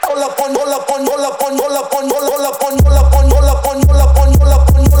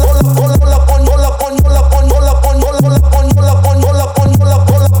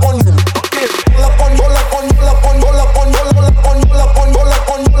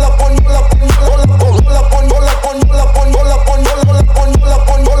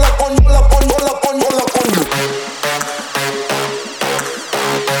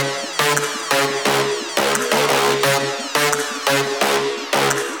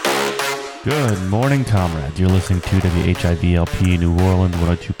You're listening to WHIVLP New Orleans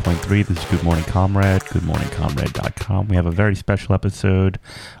 102.3. This is Good Morning Comrade, goodmorningcomrade.com. We have a very special episode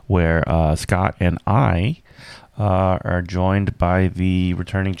where Scott and I are joined by the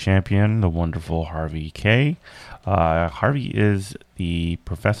returning champion, the wonderful Harvey Kaye. Harvey is the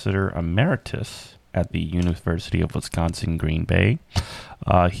professor emeritus at the University of Wisconsin-Green Bay.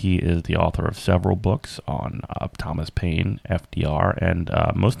 He is the author of several books on Thomas Paine, FDR, and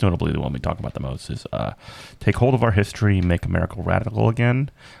most notably, the one we talk about the most is Take Hold of Our History, Make America Radical Again.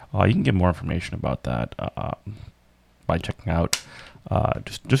 You can get more information about that by checking out,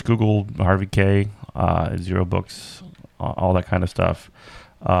 just Google Harvey Kaye, Zero Books, all that kind of stuff.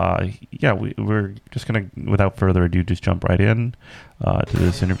 We're just going to, without further ado, just jump right in to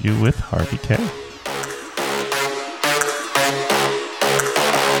this interview with Harvey Kaye.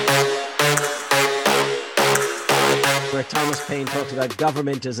 Where Thomas Paine talks about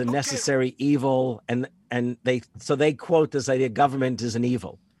government is a necessary evil, and they quote this idea: government is an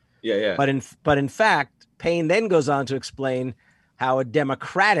evil. Yeah. But in fact, Paine then goes on to explain how a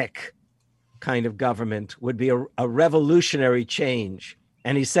democratic kind of government would be a revolutionary change.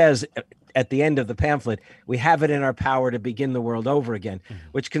 And he says at the end of the pamphlet, we have it in our power to begin the world over again,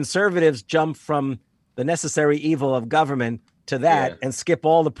 which conservatives jump from the necessary evil of government to that and skip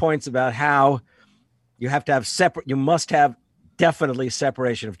all the points about how you have to have you must have definitely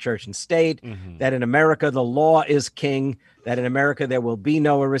separation of church and state, that in America, the law is king, that in America, there will be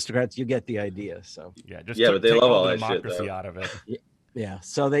no aristocrats. You get the idea. So but they love all that shit, though. Out of it. Yeah.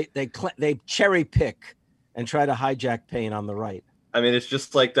 So they cherry pick and try to hijack Paine on the right. I mean, it's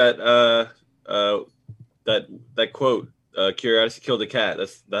just like that that quote, curiosity killed the cat.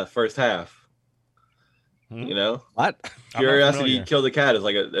 That's that first half. You know? What? Curiosity killed the cat is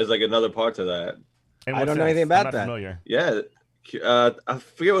like another part to that. I don't know anything about that. Familiar. Yeah. I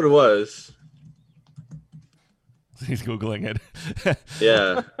forget what it was. He's Googling it.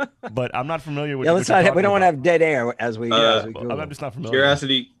 Yeah. But I'm not familiar with we don't want to have dead air as we Google. I'm just not familiar.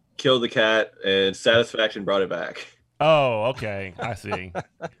 Curiosity killed the cat and satisfaction brought it back. Oh, okay. I see.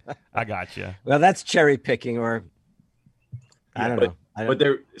 I got you. Well, that's cherry picking, or I don't know. But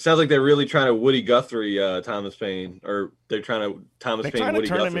it sounds like they're really trying to Woody Guthrie Thomas Paine, or they're trying to Woody Guthrie.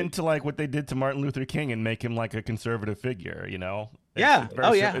 Turn him into like what they did to Martin Luther King and make him like a conservative figure, you know? It's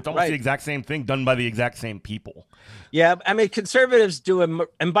almost the exact same thing done by the exact same people. Yeah, I mean, conservatives do,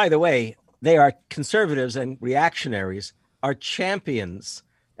 and by the way, they are conservatives and reactionaries are champions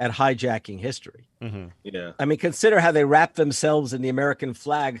at hijacking history. Yeah, I mean, consider how they wrap themselves in the American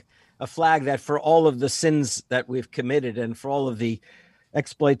flag, a flag that for all of the sins that we've committed and for all of the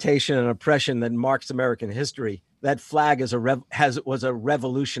exploitation and oppression that marks American history, that flag was a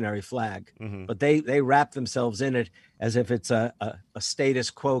revolutionary flag. But they wrap themselves in it as if it's a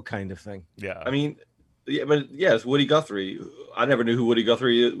status quo kind of thing. Yeah, I mean, it's Woody Guthrie. I never knew who Woody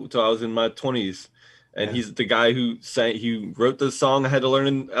Guthrie is until I was in my 20s. And he's the guy who wrote the song I had to learn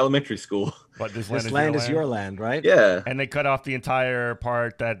in elementary school. But this land is your land, right? Yeah. And they cut off the entire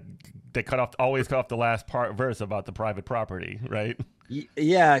part that they always cut off the last verse about the private property, right?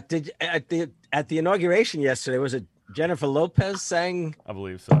 Yeah. At the inauguration yesterday, was it Jennifer Lopez sang? I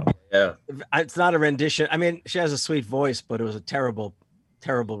believe so. Yeah. It's not a rendition. I mean, she has a sweet voice, but it was a terrible,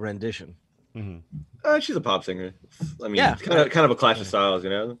 terrible rendition. She's a pop singer. I mean, it's kind of a clash of styles, you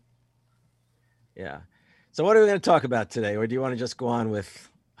know? Yeah. So what are we going to talk about today? Or do you want to just go on with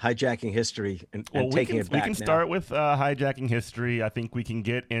hijacking history and taking it back? We can start with hijacking history. I think we can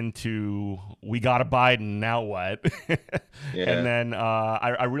get into we got a Biden, now what? And then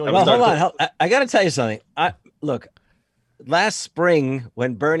I really... Well, hold on. I got to tell you something. Look, last spring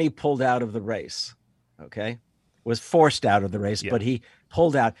when Bernie pulled out of the race, was forced out of the race, but he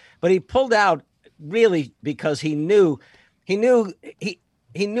pulled out. But he pulled out really because he knew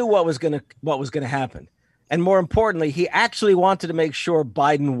what was going to happen. And more importantly, he actually wanted to make sure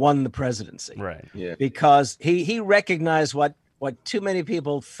Biden won the presidency. Right. Yeah. Because he recognized what too many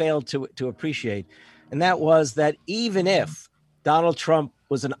people failed to appreciate. And that was that even if Donald Trump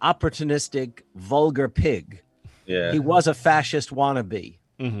was an opportunistic, vulgar pig, he was a fascist wannabe.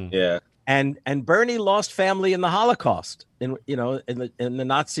 Yeah. And Bernie lost family in the Holocaust, in the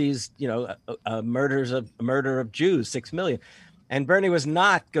Nazis, murder of Jews, 6 million. And Bernie was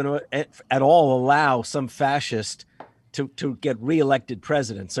not going to at all allow some fascist to get reelected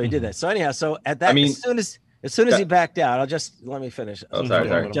president. So he did that. So anyhow, so at that, as soon as he backed out, let me finish. Oh, sorry.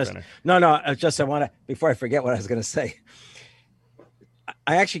 I want to, before I forget what I was going to say,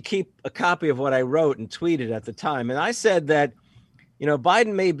 I actually keep a copy of what I wrote and tweeted at the time. And I said that,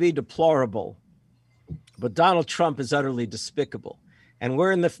 Biden may be deplorable, but Donald Trump is utterly despicable. And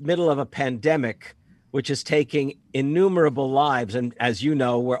we're in the middle of a pandemic, which is taking innumerable lives. And as you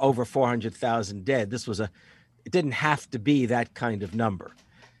know, we're over 400,000 dead. It didn't have to be that kind of number.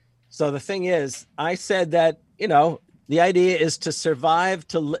 So the thing is, I said that, the idea is to survive,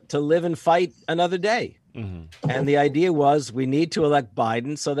 to live and fight another day. Mm-hmm. And the idea was we need to elect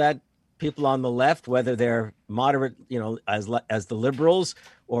Biden so that people on the left, whether they're moderate, as the liberals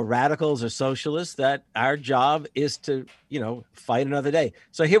or radicals or socialists, that our job is to, fight another day.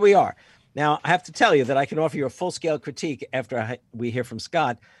 So here we are. Now, I have to tell you that I can offer you a full-scale critique after we hear from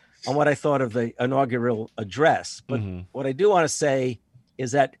Scott on what I thought of the inaugural address. But what I do want to say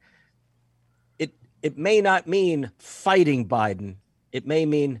is that it may not mean fighting Biden. It may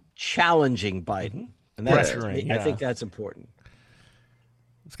mean challenging Biden. And I think that's important.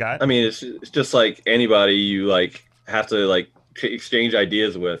 Scott? I mean, it's just like anybody you have to exchange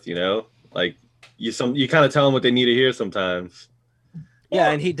ideas with, like you kind of tell them what they need to hear sometimes. Yeah,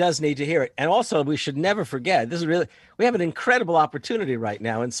 and he does need to hear it. And also, we should never forget, we have an incredible opportunity right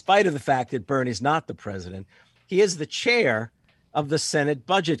now, in spite of the fact that Bernie's not the president. He is the chair of the Senate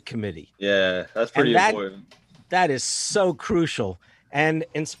Budget Committee. Yeah, that's pretty important. That is so crucial. And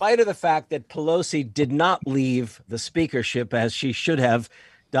in spite of the fact that Pelosi did not leave the speakership as she should have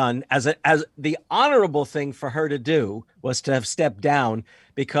done, as the honorable thing for her to do was to have stepped down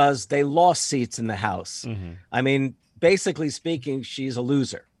because they lost seats in the House. Mm-hmm. I mean, basically speaking, she's a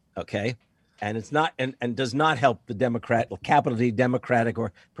loser. Okay. And it's not, and does not help the capital D Democratic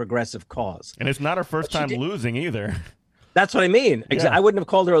or progressive cause. And it's not her first time losing either. That's what I mean. Yeah. I wouldn't have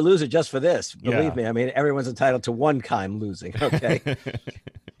called her a loser just for this. Believe me. I mean, everyone's entitled to one time losing. Okay.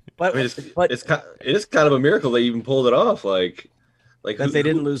 But it is kind of a miracle they even pulled it off. Like that they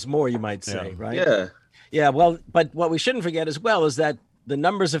didn't lose more, you might say, right? Yeah. Yeah. Well, but what we shouldn't forget as well is that the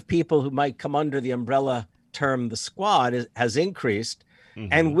numbers of people who might come under the umbrella term the squad has increased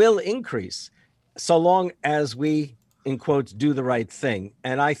and will increase so long as we, in quotes, do the right thing.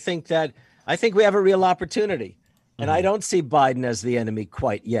 And I think we have a real opportunity. And I don't see Biden as the enemy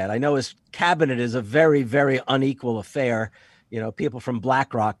quite yet. I know his cabinet is a very, very unequal affair. People from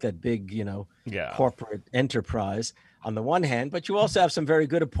BlackRock, that big, corporate enterprise on the one hand, but you also have some very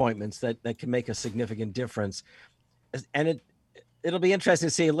good appointments that can make a significant difference. And it'll be interesting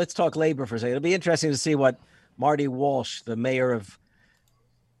to see. Let's talk labor for a second. It'll be interesting to see what Marty Walsh, the mayor of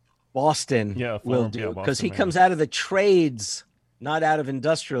Boston, will do, because he comes out of the trades, not out of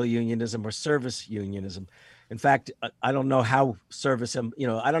industrial unionism or service unionism. In fact, I don't know how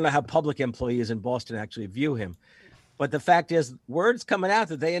I don't know how public employees in Boston actually view him. But the fact is, word's coming out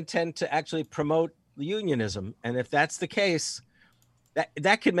that they intend to actually promote unionism. And if that's the case,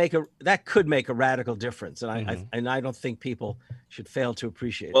 that could make a radical difference. And I don't think people should fail to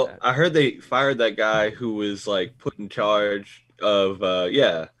appreciate that. Well, I heard they fired that guy who was put in charge of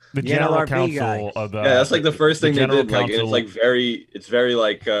the general NLRB counsel guy. of that's the first thing they did. Counsel. It's very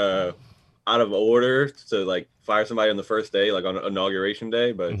out of order to fire somebody on the first day, on inauguration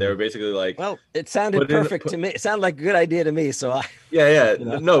day, but they were basically well, it sounded perfect to me. It sounded like a good idea to me. So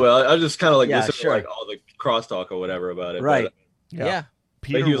no, but I was just kind of listening sure. to all the crosstalk or whatever about it. Right. But, yeah. But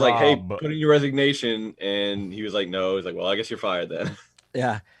he was hey, put in your resignation, and he was no. He's well, I guess you're fired then.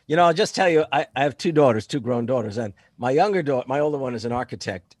 Yeah. I'll just tell you, I have two grown daughters, and my older one is an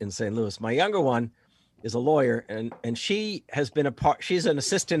architect in St. Louis. My younger one is a lawyer, and she has been she's an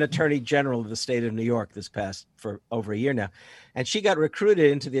assistant attorney general of the state of New York for over a year now. And she got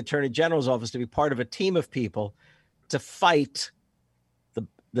recruited into the attorney general's office to be part of a team of people to fight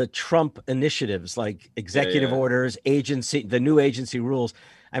the Trump initiatives, like executive orders, the new agency rules.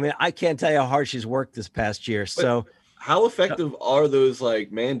 I mean, I can't tell you how hard she's worked this past year. So how effective are those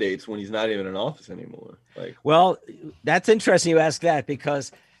mandates when he's not even in office anymore? Well, that's interesting you ask that,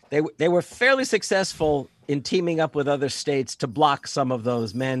 because they were fairly successful in teaming up with other states to block some of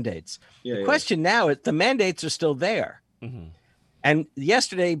those mandates. The question now is the mandates are still there. Mm-hmm. And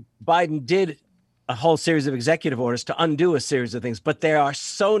yesterday, Biden did a whole series of executive orders to undo a series of things, but they are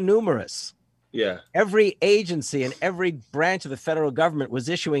so numerous. Yeah. Every agency and every branch of the federal government was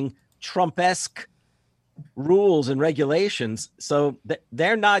issuing Trump-esque rules and regulations. So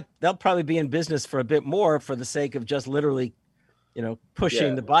they're not. They'll probably be in business for a bit more for the sake of just literally,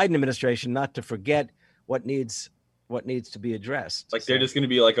 pushing the Biden administration not to forget what needs to be addressed. Like they're just going to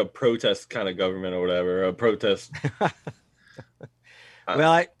be like a protest kind of government or whatever, a protest.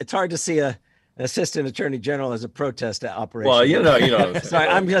 Well, it's hard to see an assistant attorney general as a protest operation. Well, you know. Sorry,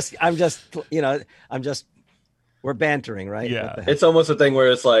 I'm just. We're bantering, right? Yeah. It's almost a thing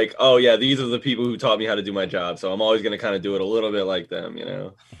where it's like, oh yeah, these are the people who taught me how to do my job, so I'm always going to kind of do it a little bit like them,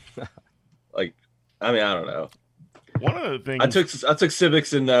 Like, I mean, I don't know. One of the things I took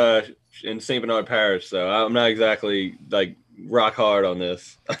civics in Saint Bernard Parish, so I'm not exactly like rock hard on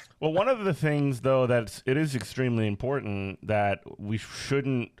this. Well, one of the things, though, it is extremely important that we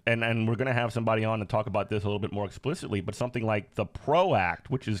shouldn't, and we're going to have somebody on to talk about this a little bit more explicitly, but something like the PRO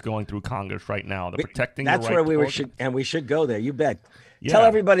Act, which is going through Congress right now, protecting that's the right where we should go there. You bet. Yeah. Tell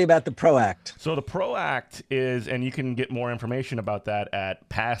everybody about the PRO Act. So the PRO Act is, and you can get more information about that at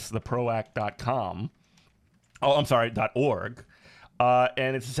passtheproact.com. Oh, I'm sorry, .org.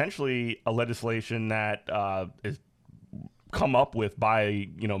 And it's essentially a legislation that is come up with by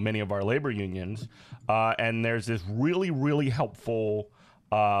many of our labor unions, and there's this really, really helpful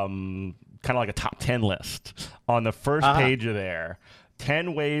kind of like a top 10 list on the first page of there.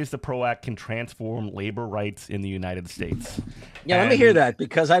 10 ways the PRO Act can transform labor rights in the United States. Yeah, let me hear that,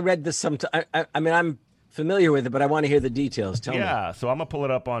 because I read this sometime. I mean, I'm familiar with it, but I want to hear the details. Tell me. Yeah, so I'm gonna pull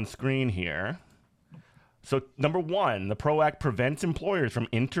it up on screen here. So number 1, the PRO Act prevents employers from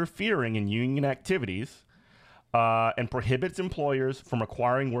interfering in union activities and prohibits employers from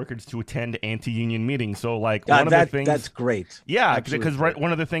requiring workers to attend anti-union meetings. So, like, one of the things that's great. Yeah, because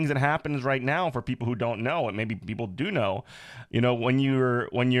one of the things that happens right now for people who don't know, and maybe people do know, when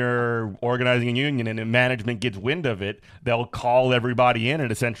you're organizing a union and the management gets wind of it, they'll call everybody in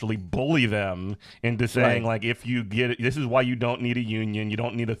and essentially bully them into saying, like, if you get it, this is why you don't need a union, you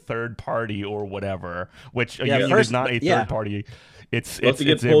don't need a third party or whatever. Which a union is not a third party. It's to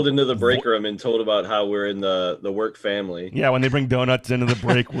get pulled into the break room and told about how we're in the work family. Yeah, when they bring donuts into the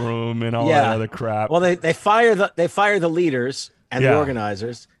break room and all that other crap. Well, they fire the leaders and the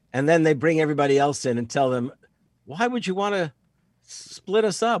organizers, and then they bring everybody else in and tell them, why would you want to split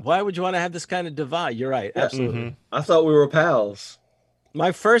us up? Why would you want to have this kind of divide? You're right, absolutely. Mm-hmm. I thought we were pals.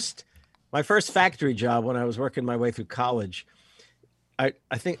 My first factory job when I was working my way through college, I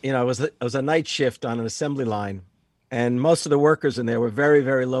think it was a night shift on an assembly line. And most of the workers in there were very,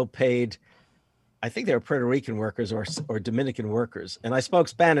 very low paid. I think they were Puerto Rican workers or Dominican workers. And I spoke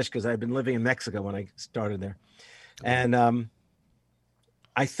Spanish because I'd been living in Mexico when I started there. And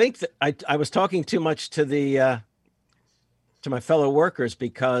I think that I was talking too much to my fellow workers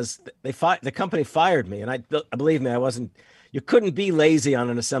because the company fired me. And I believe me, you couldn't be lazy on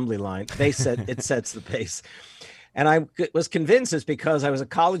an assembly line. They said it sets the pace. And I was convinced it's because I was a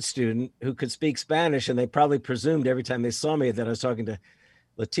college student who could speak Spanish, and they probably presumed every time they saw me that I was talking to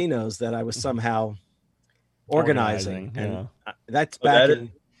Latinos that I was somehow organizing. And that's back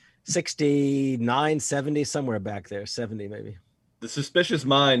in 69, 70, somewhere back there, 70 maybe. The suspicious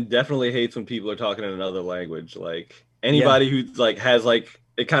mind definitely hates when people are talking in another language. Like anybody who like has like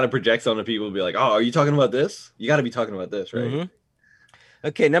it kind of projects onto people and be like, oh, are you talking about this? You got to be talking about this, right? Mm-hmm.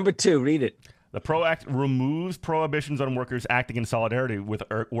 Okay, number 2, read it. The PRO Act removes prohibitions on workers acting in solidarity with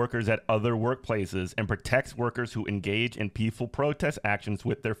workers at other workplaces and protects workers who engage in peaceful protest actions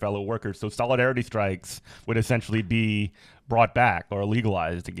with their fellow workers. So solidarity strikes would essentially be brought back or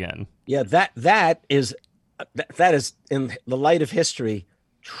legalized again. Yeah, that is in the light of history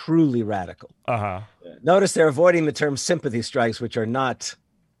truly radical. Notice they're avoiding the term sympathy strikes, which are not.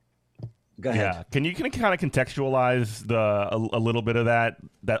 Go ahead. Yeah, can you kind of contextualize a little bit of that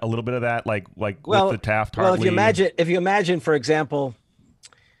like with the Taft-Hartley? Well, if you imagine, for example,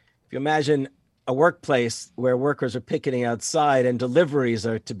 a workplace where workers are picketing outside and deliveries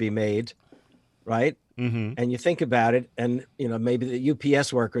are to be made, right? Mm-hmm. And you think about it, and maybe the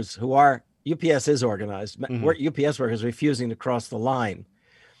UPS workers UPS is organized. Mm-hmm. UPS workers refusing to cross the line,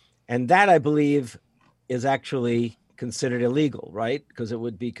 and that I believe is actually considered illegal, right? Because it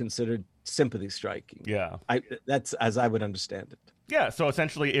would be considered sympathy striking. Yeah. That's as I would understand it. Yeah. So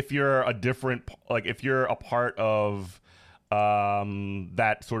essentially, if you're if you're a part of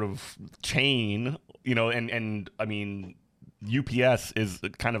that sort of chain, and I mean, UPS is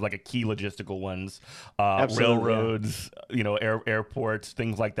kind of like a key logistical ones, railroads, airports,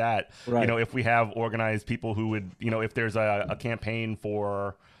 things like that. Right. If we have organized people who would, if there's a campaign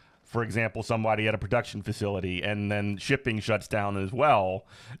for for example, somebody at a production facility and then shipping shuts down as well,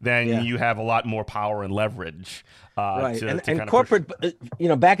 then Yeah. you have a lot more power and leverage. Right. To And kind of corporate,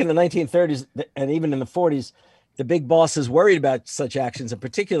 back in the 1930s and even in the 40s, the big bosses worried about such actions in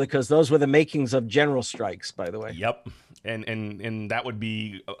particular because those were the makings of general strikes, by the way. Yep. And that would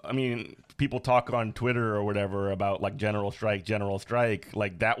be, I mean, people talk on Twitter or whatever about like general strike,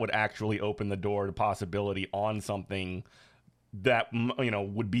 like that would actually open the door to possibility on something that,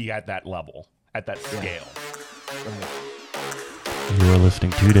 would be at that level, at that scale. Right. You are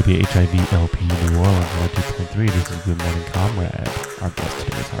listening to WHIV LP New Orleans 102.3. This is Good Morning Comrade. Our guest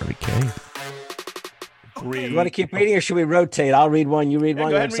today is Harvey K. You want to keep reading or should we rotate? I'll read one, you read one.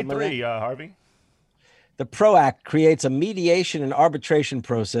 Go ahead and read three, Harvey. The PRO Act creates a mediation and arbitration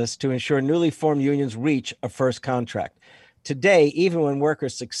process to ensure newly formed unions reach a first contract. Today, even when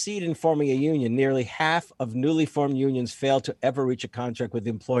workers succeed in forming a union, nearly half of newly formed unions fail to ever reach a contract with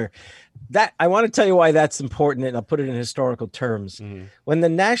the employer. That I want to tell you why that's important, and I'll put it in historical terms. Mm-hmm. When the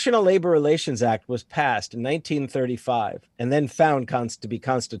National Labor Relations Act was passed in 1935 and then found to be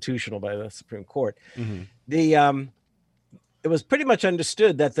constitutional by the Supreme Court, mm-hmm. It was pretty much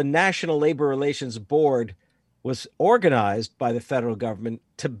understood that the National Labor Relations Board was organized by the federal government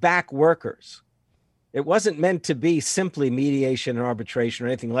to back workers. It wasn't meant to be simply mediation and arbitration or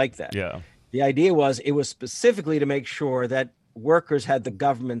anything like that. Yeah. The idea was it was specifically to make sure that workers had the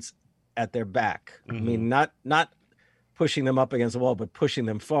governments at their back. Mm-hmm. I mean, not pushing them up against the wall, but pushing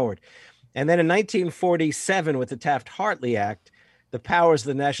them forward. And then in 1947, with the Taft-Hartley Act, the powers of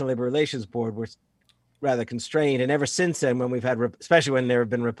the National Labor Relations Board were rather constrained. And ever since then, when we've had, especially when there have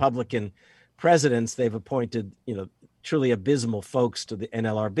been Republican presidents, they've appointed, truly abysmal folks to the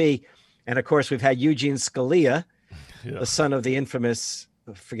NLRB. And of course, we've had Eugene Scalia, the son of the infamous,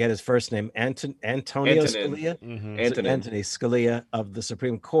 I forget his first name, Antonio Scalia, mm-hmm. Anthony Scalia of the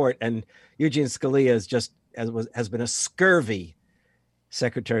Supreme Court. And Eugene Scalia has been a scurvy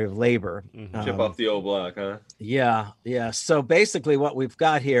Secretary of Labor. Mm-hmm. Chip off the old block, huh? Yeah. So basically, what we've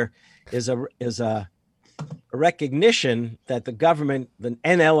got here is a recognition that the government, the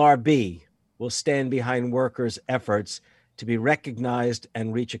NLRB, will stand behind workers' efforts to be recognized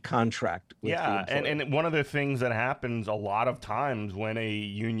and reach a contract with the employer. And one of the things that happens a lot of times when a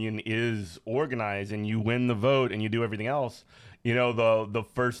union is organized and you win the vote and you do everything else, the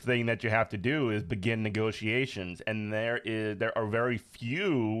first thing that you have to do is begin negotiations. And there are very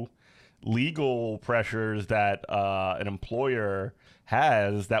few legal pressures that an employer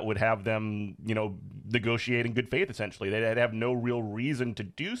has that would have them, negotiate in good faith, essentially. They'd have no real reason to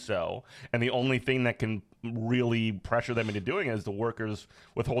do so. And the only thing that can really pressure them into doing it is the workers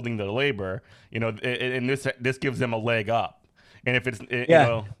withholding their labor, and this gives them a leg up. And if it's,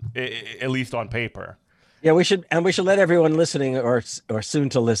 at least on paper. Yeah, we should let everyone listening or soon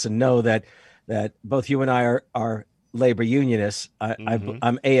to listen know that both you and I are labor unionists.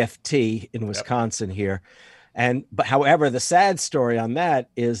 I'm AFT in Wisconsin here. But however, the sad story on that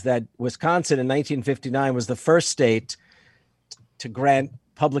is that Wisconsin in 1959 was the first state to grant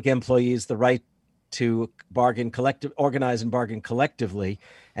public employees the right to organize and bargain collectively.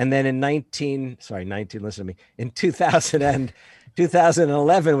 And then in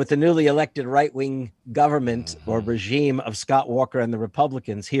 2011, with the newly elected right-wing government or regime of Scott Walker and the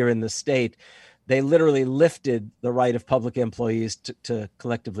Republicans here in the state, they literally lifted the right of public employees to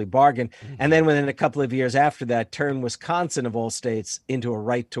collectively bargain. Mm-hmm. And then within a couple of years after that, turned Wisconsin, of all states, into a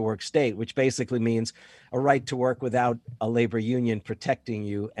right-to-work state, which basically means a right to work without a labor union protecting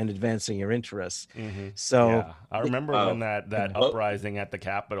you and advancing your interests. Mm-hmm. So I remember when that uprising at the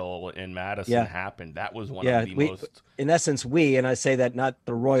Capitol in Madison happened. That was one of the most... In essence, and I say that not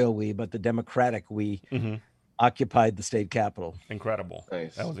the royal we, but the democratic we, occupied the state capitol. Incredible.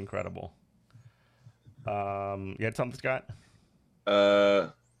 Nice. That was incredible. You had something, Scott? I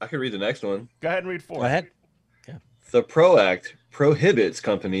can read the next one. Go ahead and read 4. Go ahead. Yeah. The PRO Act prohibits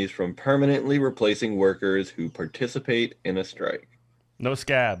companies from permanently replacing workers who participate in a strike. No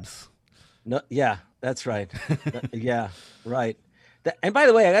scabs. No, yeah, that's right. Yeah, right. And by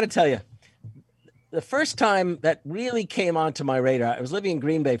the way, I got to tell you, the first time that really came onto my radar, I was living in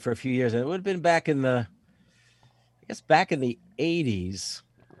Green Bay for a few years, and it would have been back in the 80s.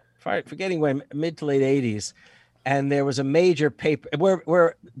 Forgetting when, mid to late 80s, and there was a major paper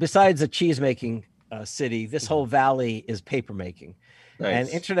where besides a cheese making city, this whole valley is paper making.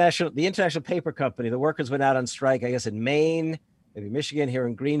 Nice. And the International Paper Company, the workers went out on strike, I guess in Maine, maybe Michigan, here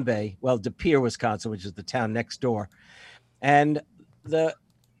in Green Bay, De Pere, Wisconsin, which is the town next door, and it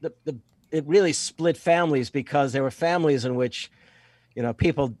really split families because there were families in which,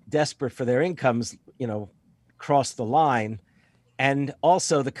 people desperate for their incomes, crossed the line. And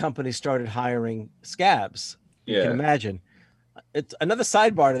also the company started hiring scabs. You can imagine. It's another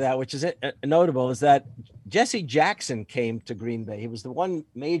sidebar to that, which is notable, is that Jesse Jackson came to Green Bay. He was the one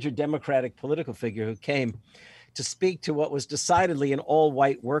major Democratic political figure who came to speak to what was decidedly an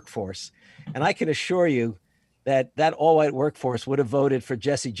all-white workforce. And I can assure you that all-white workforce would have voted for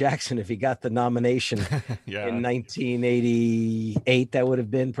Jesse Jackson if he got the nomination in 1988. That would have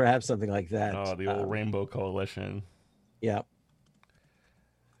been perhaps something like that. Oh, the old Rainbow Coalition. Yeah.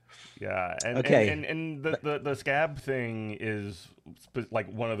 Yeah, and okay. and the scab thing is like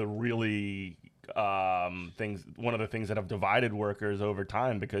one of the really things, one of the things that have divided workers over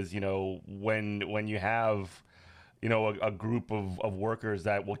time, because when you have a group of workers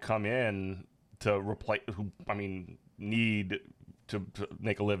that will come in to replace need to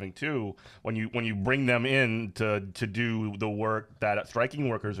make a living too, when you bring them in to do the work that striking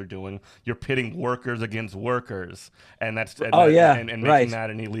workers are doing, you're pitting workers against workers, and making that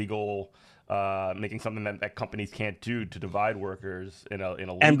an illegal, making something that companies can't do, to divide workers in a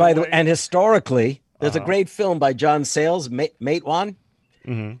legal and by the way. And historically, there's a great film by John Sayles, Matewan,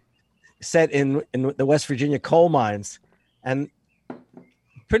 set in the West Virginia coal mines, and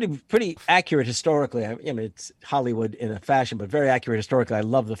pretty accurate historically. I mean, it's Hollywood in a fashion, but very accurate historically. I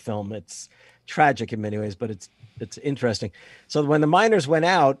love the film. It's tragic in many ways, but it's interesting. So when the miners went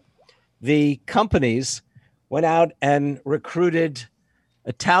out, the companies went out and recruited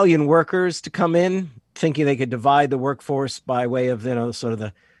Italian workers to come in, thinking they could divide the workforce by way of sort of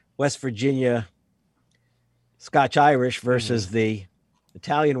the West Virginia Scotch-Irish versus the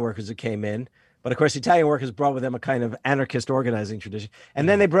Italian workers that came in. But of course, the Italian workers brought with them a kind of anarchist organizing tradition, and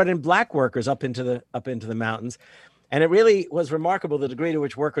then they brought in black workers up into the mountains, and it really was remarkable the degree to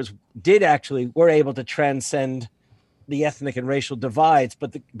which workers were able to transcend the ethnic and racial divides.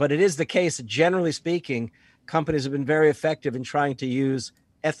 But it is the case that, generally speaking, companies have been very effective in trying to use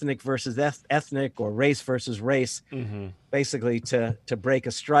ethnic versus ethnic, or race versus race, basically to break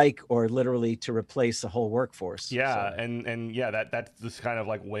a strike, or literally to replace a whole workforce. Yeah, so. and that's just kind of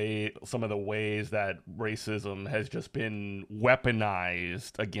like some of the ways that racism has just been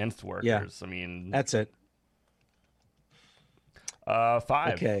weaponized against workers. Yeah. I mean, that's it. 5.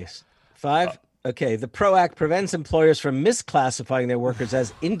 Okay, 5. Okay, the PRO Act prevents employers from misclassifying their workers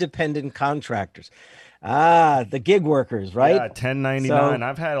as independent contractors. The gig workers, right? Yeah, 1099. So,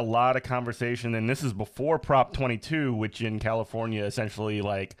 I've had a lot of conversation, and this is before Prop 22, which in California essentially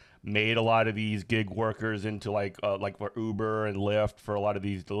like made a lot of these gig workers into like for Uber and Lyft, for a lot of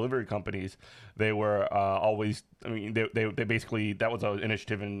these delivery companies. They were always, I mean, they basically, that was an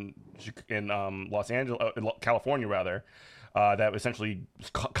initiative in Los Angeles, California rather. That essentially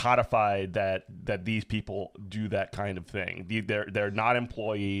codified that these people do that kind of thing. They're not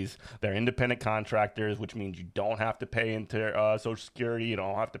employees. They're independent contractors, which means you don't have to pay into Social Security. You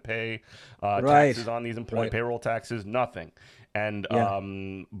don't have to pay taxes on these payroll taxes, nothing. And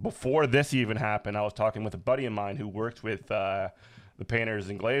before this even happened, I was talking with a buddy of mine who worked with the painters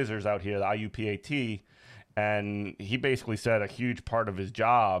and glazers out here, the IUPAT, and he basically said a huge part of his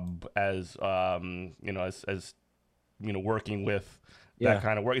job as working with that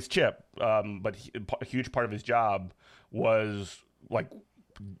kind of work. It's Chip, but a huge part of his job was like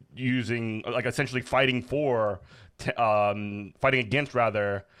using, like essentially fighting against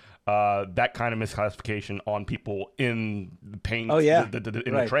that kind of misclassification on people in the paint,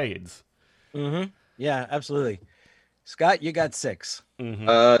 the trades. Mm-hmm. Yeah, absolutely. Scott, you got 6.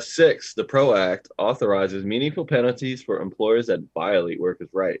 6. The PRO Act authorizes meaningful penalties for employers that violate workers'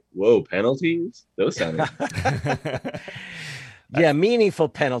 rights. Whoa, penalties? Those sound. Yeah, meaningful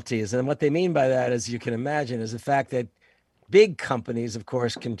penalties, and what they mean by that, as you can imagine, is the fact that big companies, of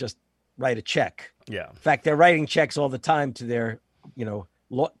course, can just write a check. Yeah. In fact, they're writing checks all the time to their,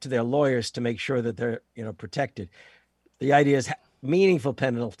 to their lawyers to make sure that they're, protected. The idea is meaningful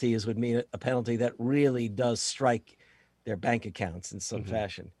penalties would mean a penalty that really does strike their bank accounts in some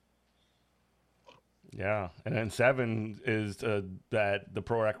fashion. Yeah, and then 7 is that the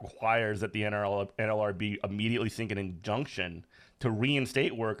PRO Act requires that the NLRB immediately seek an injunction to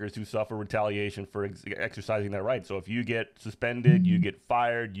reinstate workers who suffer retaliation for exercising their rights. So if you get suspended, you get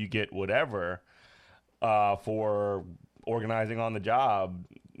fired, you get whatever for organizing on the job.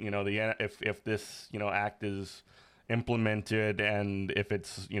 If this act is implemented, and if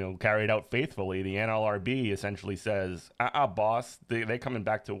it's carried out faithfully, the NLRB essentially says, boss, they coming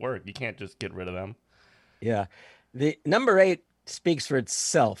back to work. You can't just get rid of them. Yeah. The number 8 speaks for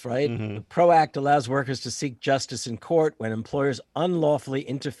itself, right? The PRO Act allows workers to seek justice in court when employers unlawfully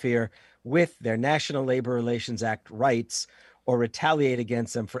interfere with their National Labor Relations Act rights or retaliate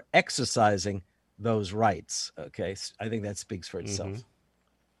against them for exercising those rights. Okay, I think that speaks for itself.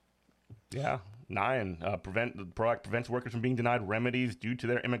 Yeah. 9, PROACT prevents workers from being denied remedies due to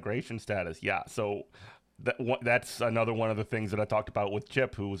their immigration status. Yeah, so that's another one of the things that I talked about with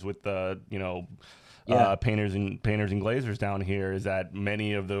Chip, who was with the painters and glazers down here, is that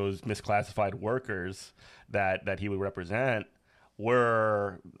many of those misclassified workers that he would represent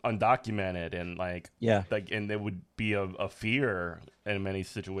were undocumented, and and there would be a fear in many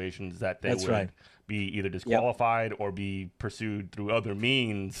situations that they would be either disqualified or be pursued through other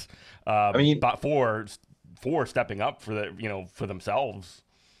means. But for stepping up for themselves.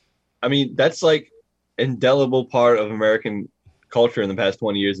 I mean, that's like indelible part of American culture in the past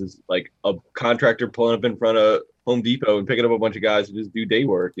 20 years, is like a contractor pulling up in front of Home Depot and picking up a bunch of guys who just do day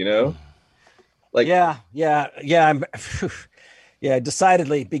work, Like,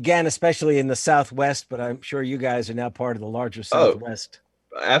 decidedly began especially in the Southwest, but I'm sure you guys are now part of the larger Southwest.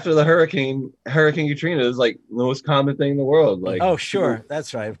 After the Hurricane Katrina is like the most common thing in the world. Like, sure,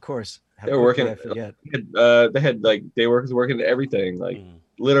 that's right, of course. They were working. I forget. They had like day workers working everything, like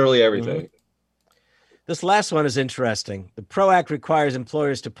literally everything. This last one is interesting. The PRO Act requires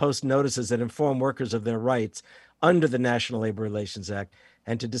employers to post notices that inform workers of their rights under the National Labor Relations Act,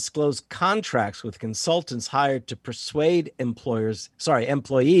 and to disclose contracts with consultants hired to persuade employees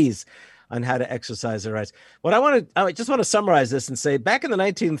on how to exercise their rights. I just want to summarize this and say, back in the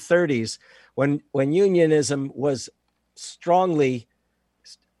 1930s, when unionism was strongly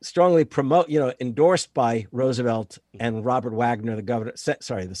endorsed by Roosevelt and Robert Wagner,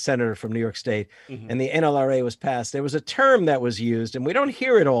 the senator from New York State, and the NLRA was passed, there was a term that was used, and we don't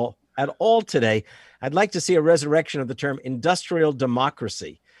hear it at all today. I'd like to see a resurrection of the term industrial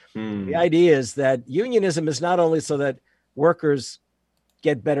democracy. The idea is that unionism is not only so that workers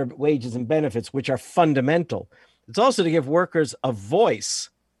get better wages and benefits, which are fundamental. It's also to give workers a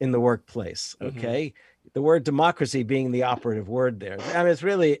voice in the workplace. Okay. The word democracy being the operative word there. I mean, it's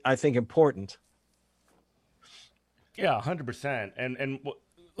really, I think, important. Yeah, 100%. And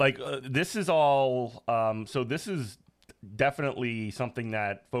this is all, so this is definitely something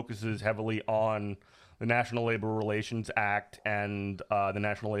that focuses heavily on the National Labor Relations Act and the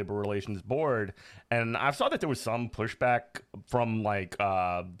National Labor Relations Board. And I saw that there was some pushback from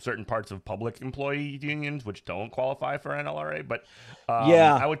certain parts of public employee unions which don't qualify for NLRA. But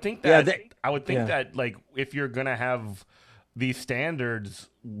I would think that that if you're gonna have these standards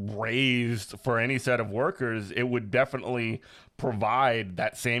raised for any set of workers, it would definitely provide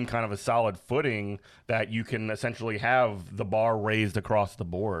that same kind of a solid footing that you can essentially have the bar raised across the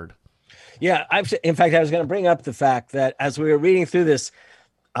board. Yeah, in fact, I was going to bring up the fact that as we were reading through this,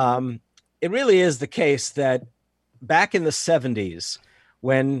 it really is the case that back in the 70s,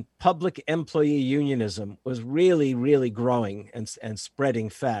 when public employee unionism was really, really growing and spreading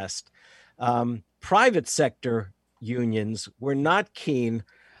fast, private sector unions were not keen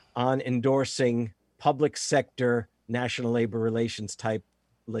on endorsing public sector national labor relations type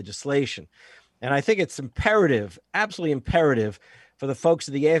legislation. And I think it's imperative, absolutely imperative, for the folks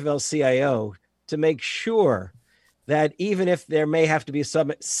of the AFL-CIO to make sure that even if there may have to be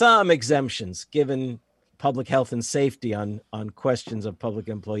some exemptions given public health and safety on questions of public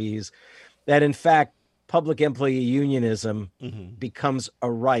employees, that in fact public employee unionism becomes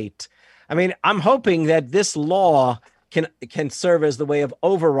a right. I mean, I'm hoping that this law can serve as the way of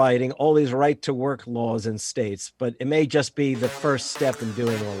overriding all these right to work laws in states, but it may just be the first step in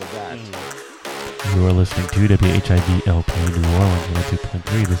doing all of that. You are listening to WHIV LP New Orleans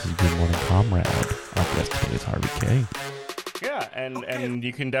 102.3. This is Good Morning Comrade. Our guest today is Harvey Kaye. Yeah, and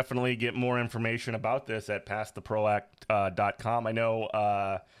you can definitely get more information about this at passtheproact.com. I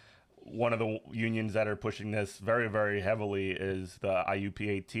know one of the unions that are pushing this very, very heavily is the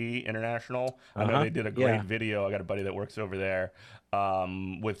IUPAT International. I know they did a great video. I got a buddy that works over there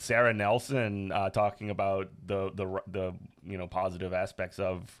with Sarah Nelson talking about the positive aspects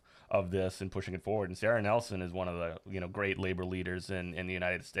of this and pushing it forward. And Sarah Nelson is one of the great labor leaders in the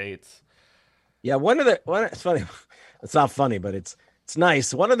United States. Yeah, it's funny. It's not funny, but it's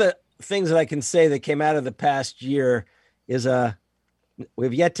nice. One of the things that I can say that came out of the past year is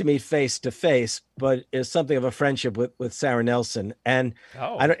we've yet to meet face to face, but is something of a friendship with Sarah Nelson. And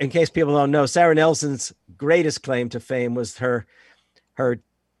in case people don't know, Sarah Nelson's greatest claim to fame was her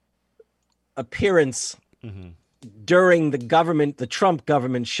appearance during the Trump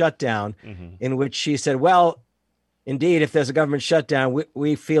government shutdown, in which she said, well, indeed, if there's a government shutdown,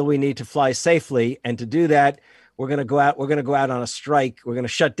 we feel we need to fly safely. And to do that, we're going to go out on a strike. We're going to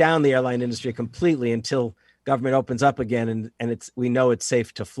shut down the airline industry completely until government opens up again. And we know it's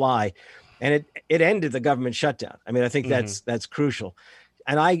safe to fly. And it ended the government shutdown. I mean, I think that's crucial.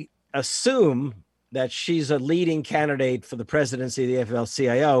 And I assume that she's a leading candidate for the presidency of the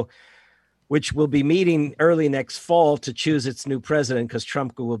AFL-CIO, which will be meeting early next fall to choose its new president because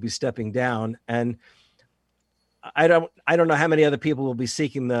Trump will be stepping down. And I don't know how many other people will be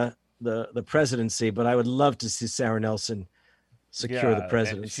seeking the presidency, but I would love to see Sarah Nelson secure the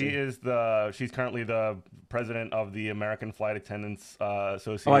presidency. She's currently the president of the American Flight Attendants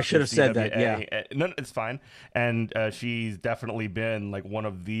Association. Oh, I should have said that. Yeah, no, it's fine. And she's definitely been like one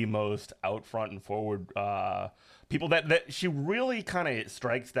of the most out front and forward people that she really kind of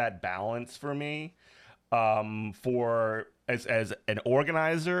strikes that balance for me, for as an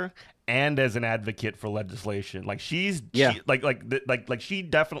organizer and as an advocate for legislation. Like she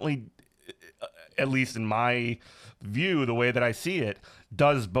definitely, at least in my view, the way that I see it,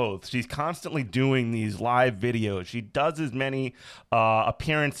 does both. She's constantly doing these live videos. She does as many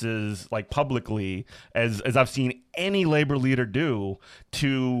appearances like publicly as I've seen any labor leader do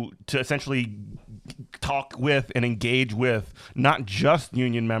to essentially talk with and engage with not just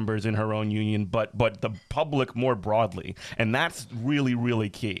union members in her own union, but the public more broadly. And that's really, really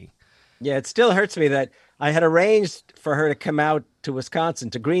key. Yeah, it still hurts me that I had arranged for her to come out to Wisconsin,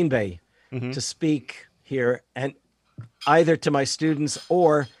 to Green Bay, to speak here, and either to my students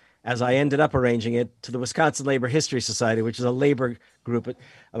or, as I ended up arranging it, to the Wisconsin Labor History Society, which is a labor group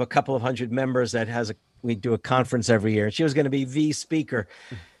of a couple of hundred members that we do a conference every year. And she was going to be the speaker,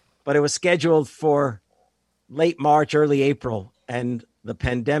 but it was scheduled for late March, early April, and the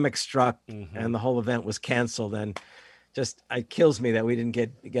pandemic struck and the whole event was canceled. And just, it kills me that we didn't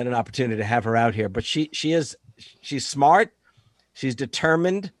get an opportunity to have her out here. But she's smart, she's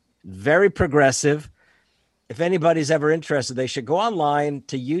determined, very progressive. If anybody's ever interested, they should go online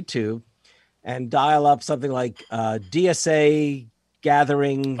to YouTube and dial up something like DSA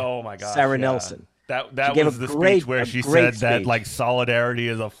gathering. Oh my gosh, Sarah Nelson. That was the speech where she said that like solidarity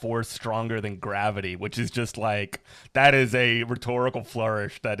is a force stronger than gravity, which is just like, that is a rhetorical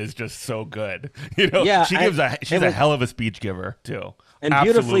flourish that is just so good. You know, yeah, she's a hell of a speech giver too. And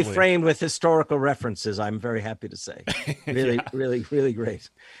beautifully framed with historical references, I'm very happy to say. Really, really, really great.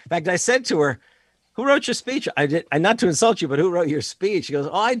 In fact, I said to her, "Who wrote your speech?" I did. And not to insult you, but who wrote your speech? She goes,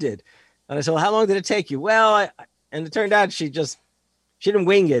 "Oh, I did." And I said, "Well, how long did it take you?" Well, and it turned out she didn't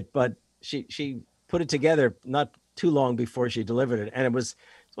wing it, but she put it together not too long before she delivered it. And it's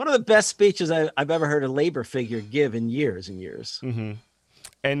one of the best speeches I've ever heard a labor figure give in years and years. Mm-hmm.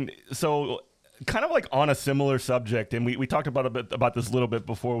 And so, kind of like on a similar subject, and we talked about about this a little bit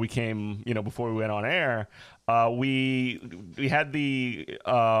before we went on air. We had the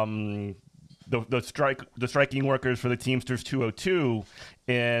striking workers for the Teamsters 202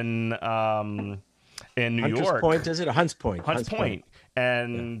 in New Hunters York. Point, is it? Hunts Point. Hunts Point.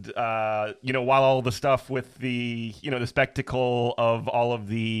 And while all the stuff with the the spectacle of all of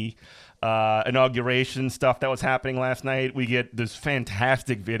the inauguration stuff that was happening last night, we get this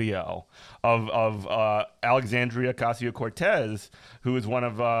fantastic video of Alexandria Ocasio-Cortez, who is one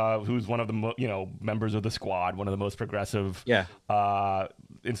of the members of the squad, one of the most progressive. Yeah.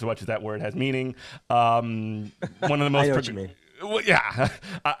 In so much as that word has meaning. One of the most. I know what you mean. Well, yeah,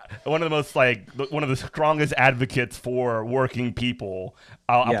 one of the strongest advocates for working people.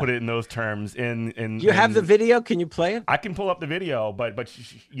 I'll put it in those terms. Do you have the video? Can you play it? I can pull up the video, but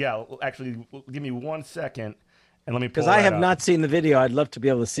actually, give me 1 second and let me. Because I have not seen the video. I'd love to be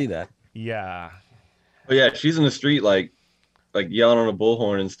able to see that. Yeah. Oh yeah, she's in the street like yelling on a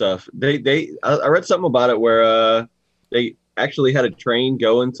bullhorn and stuff. I read something about it where they actually had a train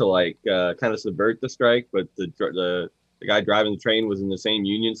going to kind of subvert the strike, but the guy driving the train was in the same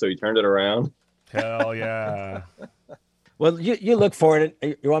union, so he turned it around. Hell yeah. Well, you look for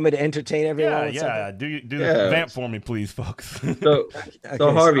it. You want me to entertain everyone? Yeah. Do the vamp for me, please, folks. So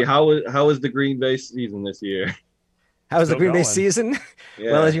Harvey, how was the Green Bay season this year? How was the Green Bay season?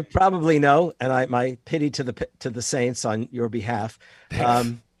 Yeah. Well, as you probably know, and my pity to the Saints on your behalf.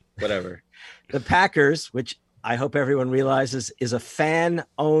 Whatever. The Packers, which I hope everyone realizes, is a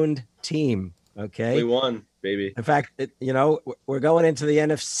fan-owned team. Okay. We won, baby. In fact, we're going into the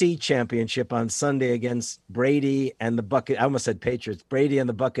NFC Championship on Sunday against Brady and the I almost said Patriots. Brady and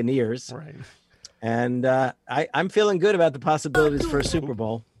the Buccaneers. Right. And I'm feeling good about the possibilities for a Super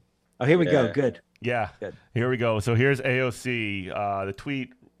Bowl. Oh, here we go. Good. Yeah. Good. Here we go. So here's AOC. The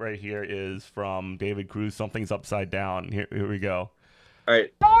tweet right here is from David Cruz. Something's upside down. Here we go. All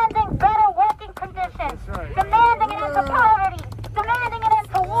right. Demanding better working conditions. Right. Demanding an end to poverty. Demanding an end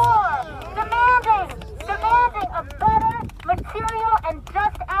to war. Demanding a better material and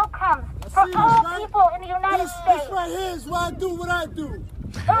just outcomes for all people in the United States. This right here is why I do what I do.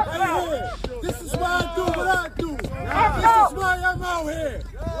 That's right here. This is why I do what I do. This is why I'm out here.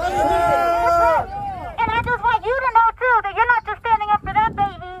 Right here. I just want you to know too that you're not just standing up for that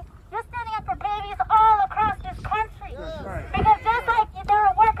baby. You're standing up for babies all across this country. Because just like there are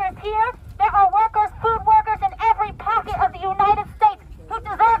workers here, there are workers, food workers in every pocket of the United States who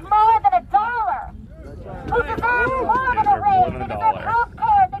deserve more than $1. Who deserve more than a raise. They deserve health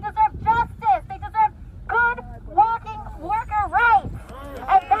care. They deserve justice. They deserve good working worker rights.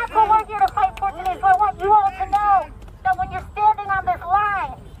 And that's what we're here to fight for today. So I want you all to know that when you're standing on this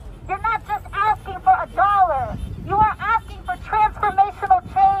line, you're not just asking for $1. You are asking for transformational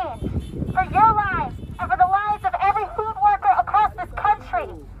change for your lives and for the lives of every food worker across this country,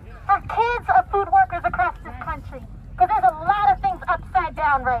 for kids of food workers across this country. Because there's a lot of things upside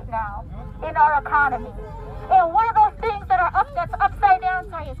down right now in our economy. And one of those things that's upside down,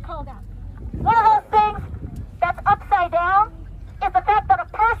 sorry, it's cold out. One of those things that's upside down is the fact that a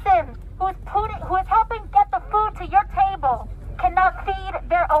person who is helping get the food to your table cannot feed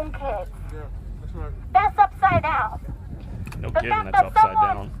their own kids. That's upside down. No The kidding, fact that's that upside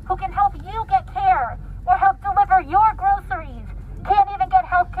someone down. who can help you get care or help deliver your groceries can't even get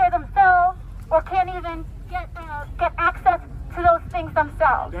health care themselves or can't even get access to those things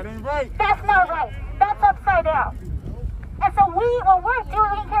themselves. That ain't right. That's not right. That's upside down. And so what we're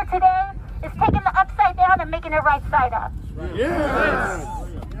doing here today is taking the upside down and making it right side up. Yes.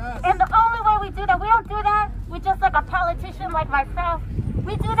 And the only way we do that, we don't do that with just like a politician like myself.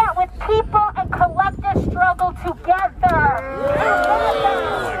 We do that with people and collective struggle together.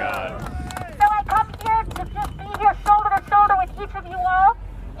 Oh my God. So I come here to just be here shoulder to shoulder with each of you all.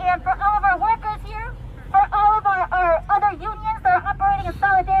 And for all of our workers here, for all of our other unions that are operating in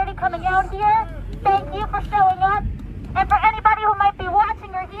solidarity coming out here, thank you for showing up. And for anybody who might be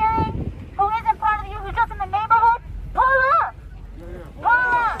watching or hearing, who isn't part of you, who's just in the neighborhood, pull up. Pull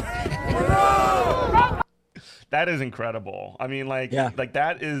up. Thank you. That is incredible. I mean, like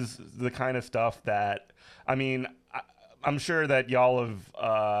that is the kind of stuff that, I mean, I'm sure that y'all have,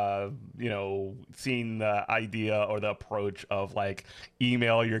 seen the idea or the approach of like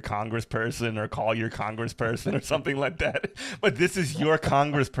email your congressperson or call your congressperson or something like that. But this is your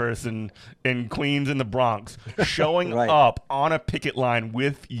congressperson in Queens and the Bronx showing Right. up on a picket line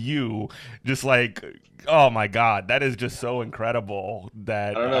with you, just like, oh my God, that is just so incredible.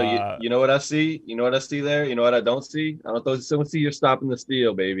 That I don't know. You know what I see? You know what I see there? You know what I don't see? I don't see you're stopping the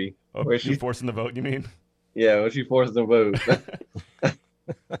steal, baby. oh, Where's you she? forcing the vote, you mean? Yeah, when she forces them vote.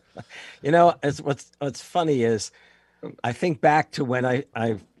 What's funny is I think back to when I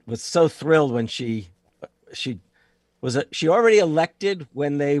was so thrilled when she already elected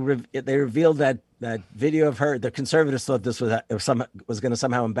when they revealed that video of her. The conservatives thought this was going to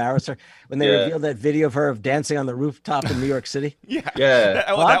somehow embarrass her when they revealed that video of her dancing on the rooftop in New York City. Yeah.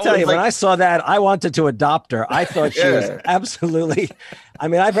 Well, I'll tell you, when I saw that, I wanted to adopt her. I thought she was absolutely. I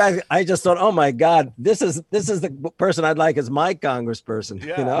mean, I just thought, oh my God, this is the person I'd like as my congressperson.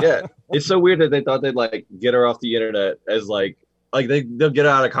 Yeah. You know? Yeah, it's so weird that they thought they'd like get her off the internet as like they'll get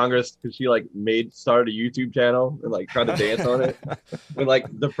her out of Congress because she like started a YouTube channel and like tried to dance on it when like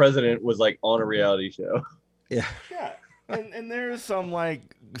the president was like on a reality show. Yeah. Yeah. And there's some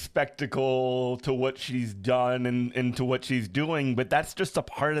like spectacle to what she's done and to what she's doing, but that's just a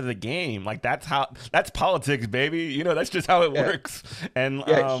part of the game. Like that's politics, baby. You know, that's just how it works. And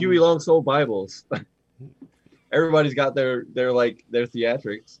Huey Long sold Bibles. Everybody's got their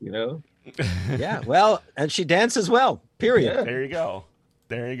theatrics, you know. Yeah. Well, and she dances well. Period. Yeah. There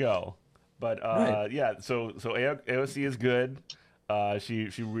you go. But Right. yeah, so AOC is good.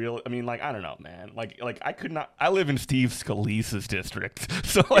 She really, I mean, like, I don't know, man. Like I live in Steve Scalise's district.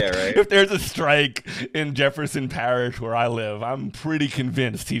 So like, right. if there's a strike in Jefferson Parish where I live, I'm pretty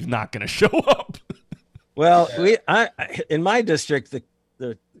convinced he's not going to show up. Well, in my district,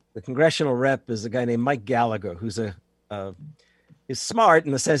 the congressional rep is a guy named Mike Gallagher, who's he's smart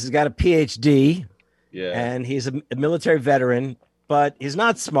in the sense he's got a PhD. Yeah. And he's a military veteran, but he's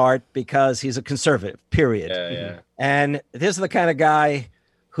not smart because he's a conservative, period. Yeah. And this is the kind of guy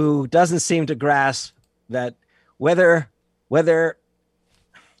who doesn't seem to grasp that whether you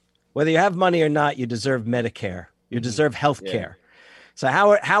have money or not, you deserve Medicare. You deserve health care. So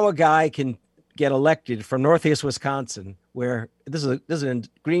how a guy can get elected from Northeast Wisconsin, where this is a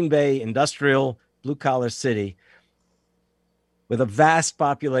Green Bay industrial blue collar city with a vast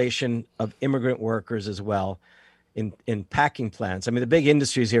population of immigrant workers as well in packing plants. I mean, the big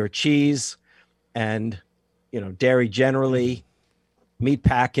industries here are cheese and, dairy generally, meat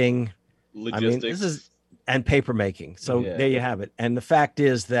packing. Logistics. And paper making. So there you have it. And the fact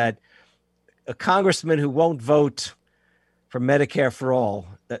is that a congressman who won't vote for Medicare for all,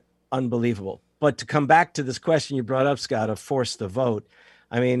 that unbelievable. But to come back to this question you brought up, Scott, of force to vote.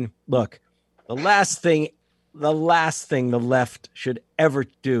 I mean, look, The last thing the left should ever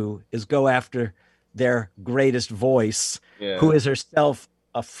do is go after their greatest voice, Yeah. who is herself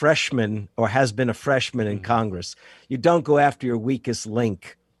a freshman or has been a freshman in Congress. You don't go after your weakest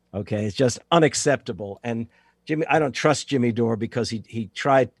link. Okay. It's just unacceptable. And I don't trust Jimmy Dore because he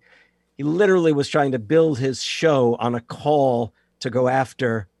literally was trying to build his show on a call to go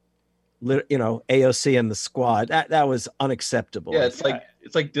after, AOC and the squad. That was unacceptable. Yeah,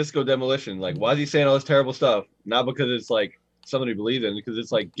 it's like disco demolition. Like, why is he saying all this terrible stuff? Not because it's like something he believes in, because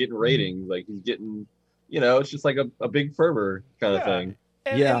it's like getting ratings. Like he's getting, it's just like a big fervor kind of thing.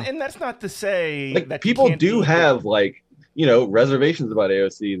 And that's not to say like that people do have like, reservations about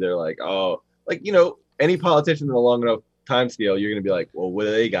AOC. They're like, oh, like, any politician in a long enough time scale, you're gonna be like, well, what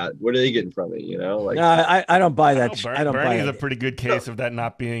do they got? What are they getting from it? Like, no, I don't buy that. I don't buy Bernie's it. a pretty good case of that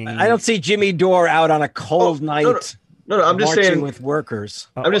not being. I don't see Jimmy Dore out on a cold night. No, I'm just saying with workers.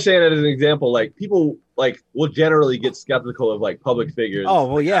 I'm just saying that as an example. Like people like will generally get skeptical of like public figures. Oh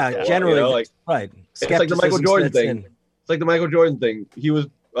well, yeah, generally, right. It's like the Michael Jordan thing. It's like the Michael Jordan thing. He was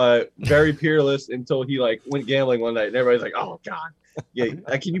very peerless until he like went gambling one night, and everybody's like, "Oh God, yeah,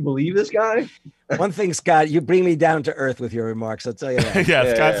 can you believe this guy?" One thing, Scott, you bring me down to earth with your remarks. I'll tell you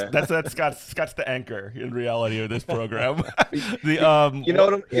that. That's Scott's the anchor in reality of this program. You know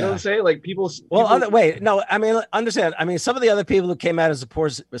what I'm saying? Like people. Well, wait, no, I mean, understand. I mean, some of the other people who came out as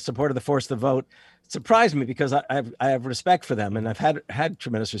supported the force to vote surprised me because I have respect for them, and I've had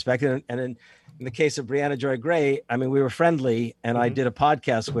tremendous respect. And in the case of Brianna Joy Gray, I mean, we were friendly, and I did a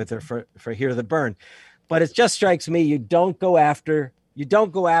podcast with her for Hear the Burn. But it just strikes me you don't go after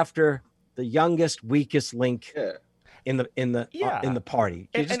the youngest, weakest link in the party.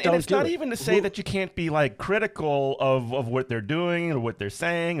 And it's not even to say that you can't be like critical of what they're doing or what they're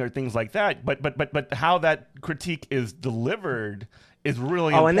saying or things like that. But how that critique is delivered is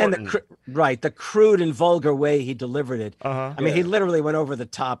really important. And then the crude and vulgar way he delivered it. I mean, he literally went over the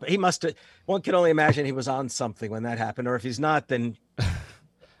top. He must have. One can only imagine he was on something when that happened, or if he's not, then.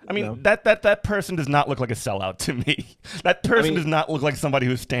 I mean, that person does not look like a sellout to me. That person does not look like somebody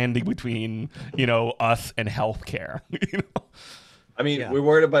who's standing between, us and healthcare. I mean, we're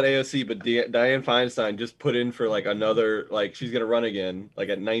worried about AOC, but Dianne Feinstein just put in for like another, like she's gonna run again, like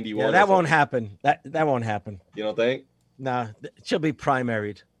at 91. Yeah, that won't happen. That won't happen. You don't think? Nah, she'll be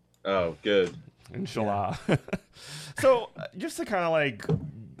primaried. Oh, good. Inshallah. Yeah. So just to kind of like.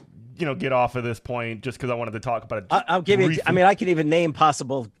 Get off of this point just because I wanted to talk about it. I'll give you. I mean, I can even name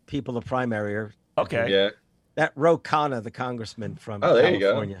possible people of primary. Okay. Yeah. That Ro Khanna, the congressman from California. You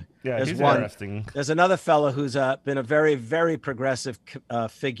go. Yeah, there's he's one. Interesting. There's another fellow who's been a very, very progressive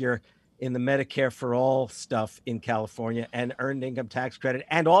figure in the Medicare for All stuff in California and earned income tax credit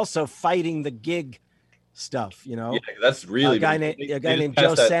and also fighting the gig stuff. Yeah, that's really a guy named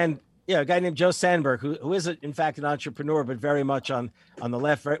Joe Sand. Yeah, a guy named Joe Sandberg, who is in fact an entrepreneur, but very much on the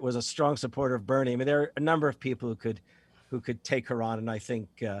left, was a strong supporter of Bernie. I mean, there are a number of people who could take her on, and I think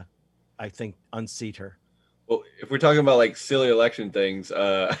unseat her. Well, if we're talking about like silly election things,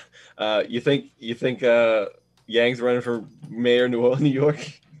 you think Yang's running for mayor of New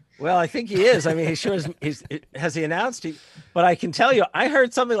York? Well, I think he is. I mean, he sure is. Has he announced? But I can tell you, I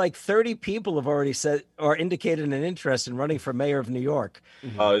heard something like 30 people have already said or indicated an interest in running for mayor of New York.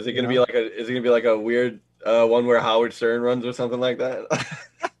 Oh, is it going to be like a weird one where Howard Stern runs or something like that?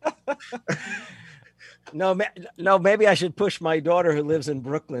 No, maybe I should push my daughter who lives in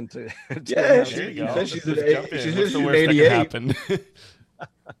Brooklyn to yeah, she's an 88.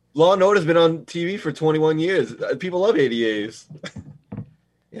 Law and Order's been on TV for 21 years. People love ADAs.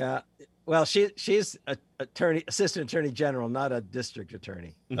 Yeah, well, she's assistant attorney general, not a district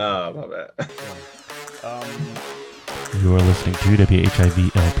attorney. Oh, my bad. You're listening to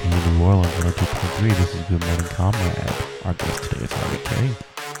WHIV LP in New Orleans 102.3. This is Good Morning Comrade. Our guest today is Harvey Kaye.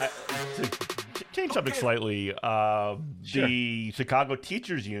 To change subject slightly, the Chicago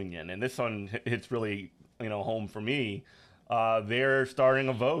Teachers Union, and this one hits really home for me. They're starting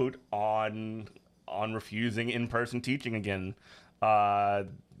a vote on refusing in-person teaching again.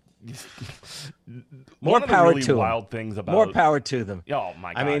 More power to wild things about more power to them. Oh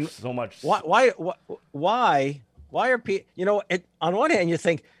my gosh, I mean, so much. Why are people? On one hand, you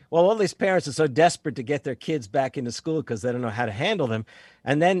think, well, all these parents are so desperate to get their kids back into school because they don't know how to handle them,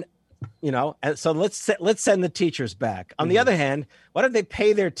 and then, and so let's send the teachers back. On the other hand, why don't they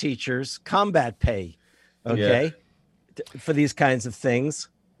pay their teachers combat pay? Okay, for these kinds of things.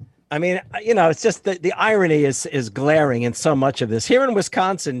 I mean, it's just the irony is glaring in so much of this. Here in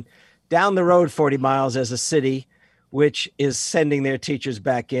Wisconsin, down the road 40 miles, there's a city which is sending their teachers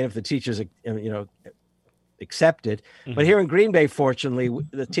back in if the teachers, accept it. Mm-hmm. But here in Green Bay, fortunately,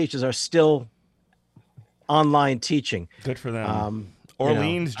 the teachers are still online teaching. Good for them. You know,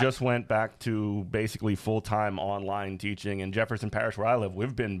 Orleans just went back to basically full-time online teaching. In Jefferson Parish, where I live,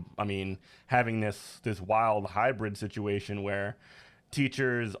 we've been, having this wild hybrid situation where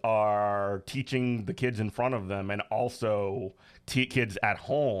teachers are teaching the kids in front of them and also kids at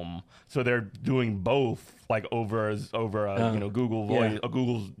home. So they're doing both, like over a Google Voice, a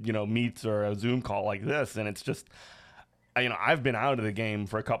Google's Meets or a Zoom call like this, and it's just. I've been out of the game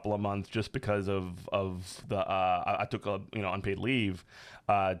for a couple of months just because of the I took a unpaid leave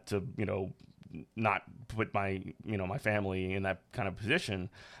to not put my my family in that kind of position,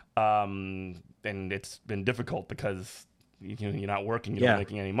 and it's been difficult because you're not working, you're not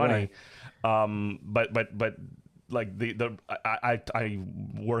making any money, but like I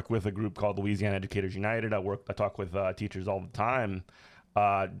work with a group called Louisiana Educators United. I talk with teachers all the time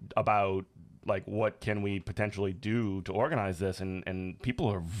about like what can we potentially do to organize this, and people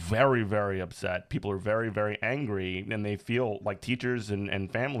are very, very upset. People are very, very angry, and they feel like teachers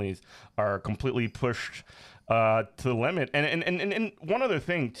and families are completely pushed to the limit. And one other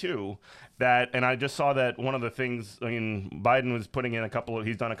thing too, and I just saw that one of the things, Biden was putting in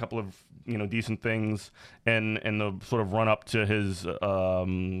he's done a couple of decent things in the sort of run up to his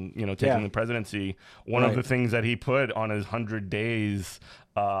taking the presidency. One of the things that he put on his 100 days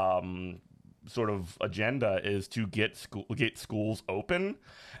sort of agenda is to get schools open,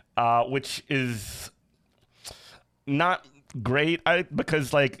 which is not great.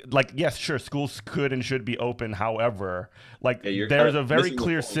 Because like yes, sure, schools could and should be open. However, there's a very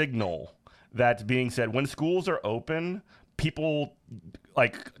clear signal that's being said when schools are open. People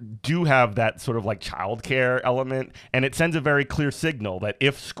do have that sort of childcare element, and it sends a very clear signal that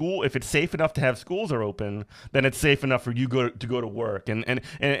if it's safe enough to have schools are open, then it's safe enough for you to go to work, and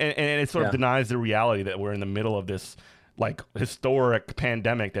it sort of denies the reality that we're in the middle of this historic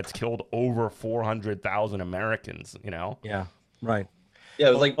pandemic that's killed over 400,000 Americans. Yeah, right. Yeah,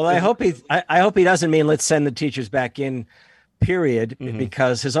 it was well, I hope he doesn't mean let's send the teachers back in. Period,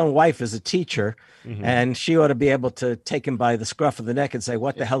 because his own wife is a teacher, and she ought to be able to take him by the scruff of the neck and say,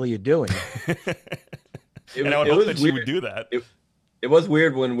 "What the hell are you doing?" And I would hope that she would do that. It was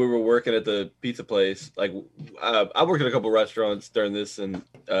weird when we were working at the pizza place. I worked at a couple of restaurants during this, and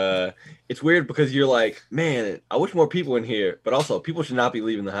it's weird because you're like, man, I wish more people in here, but also people should not be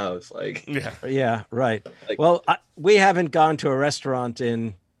leaving the house. Yeah, right. Well, we haven't gone to a restaurant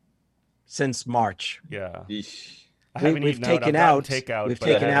since March. Yeah. We've taken out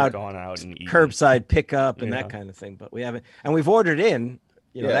gone out and eaten. Curbside pickup and that kind of thing, but we haven't, and we've ordered in,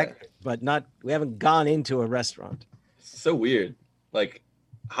 but we haven't gone into a restaurant. So weird.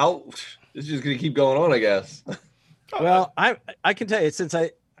 How this is just gonna keep going on, I guess. Well, I can tell you, since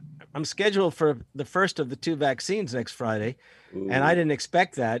I'm scheduled for the first of the 2 vaccines next Friday. Ooh. And I didn't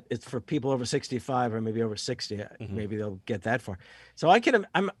expect that. It's for people over 65 or maybe over 60. Maybe they'll get that far. So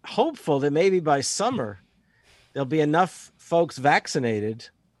I'm hopeful that maybe by summer there'll be enough folks vaccinated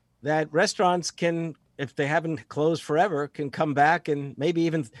that restaurants can, if they haven't closed forever, can come back and maybe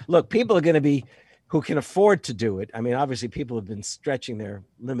even look. People are going to be who can afford to do it. I mean, obviously, people have been stretching their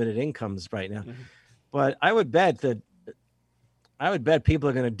limited incomes right now, but I would bet people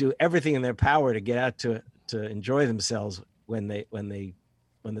are going to do everything in their power to get out to enjoy themselves when the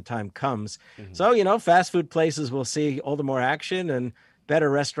time comes. So fast food places will see all the more action, and better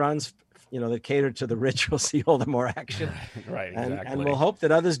restaurants, that cater to the rich will see all the more action. Right. Exactly. And we'll hope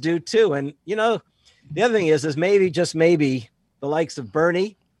that others do too. And, the other thing is maybe, just maybe, the likes of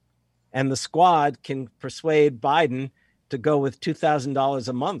Bernie and the squad can persuade Biden to go with $2,000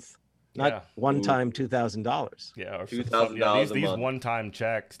 a month, not one-time $2,000. Yeah. Or $2,000 these one-time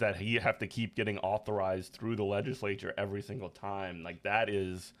checks that you have to keep getting authorized through the legislature every single time. That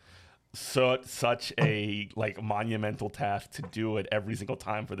is such a monumental task to do it every single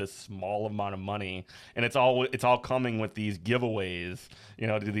time for this small amount of money, and it's all coming with these giveaways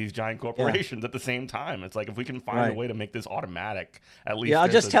to these giant corporations at the same time. It's if we can find a way to make this automatic, at least. I'll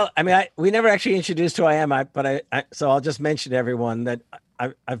just tell. We never actually introduced who I am, so I'll just mention to everyone that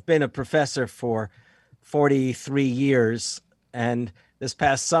I've been a professor for 43 years, and this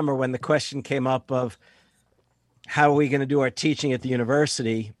past summer when the question came up of how are we going to do our teaching at the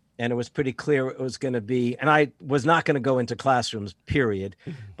university, and it was pretty clear it was going to be, and I was not going to go into classrooms, period.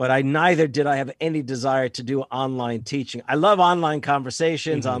 But neither did I have any desire to do online teaching. I love online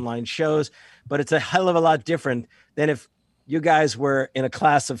conversations, online shows, but it's a hell of a lot different than if you guys were in a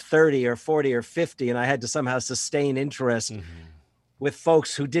class of 30 or 40 or 50, and I had to somehow sustain interest with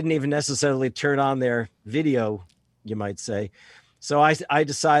folks who didn't even necessarily turn on their video, you might say. So I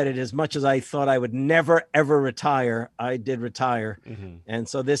decided, as much as I thought I would never, ever retire, I did retire. And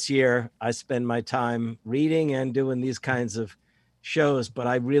so this year I spend my time reading and doing these kinds of shows, but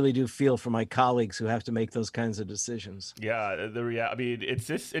I really do feel for my colleagues who have to make those kinds of decisions. Yeah, I mean,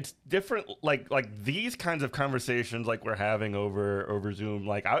 it's different. Like these kinds of conversations, like we're having over Zoom.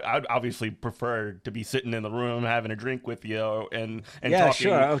 Like I'd obviously prefer to be sitting in the room having a drink with you and Yeah, talking.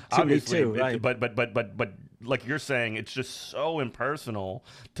 sure. Oh, obviously, me too, right. But like you're saying, it's just so impersonal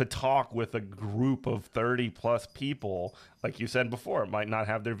to talk with a group of 30 plus people. Like you said before, might not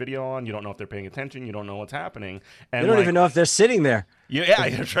have their video on. You don't know if they're paying attention. You don't know what's happening. And You don't even know if they're sitting there. Yeah,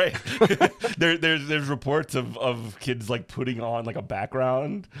 that's right. There's reports of kids like putting on like a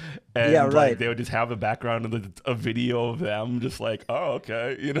background, and Yeah, right. like, they would just have a background of a video of them, just like, oh,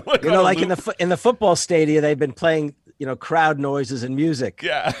 okay, like, You know, like in the football stadium, they've been playing, crowd noises and music.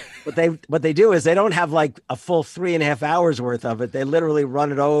 yeah, What they do is they don't have like a full 3.5 hours worth of it. They literally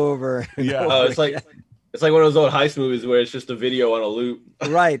run it over. and Yeah. over Oh, it's like one of those old heist movies where it's just a video on a loop.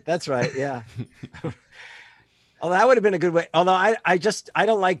 Right. That's right. Yeah. Although that would have been a good way. Although I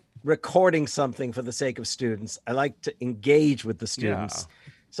don't like recording something for the sake of students. I like to engage with the students.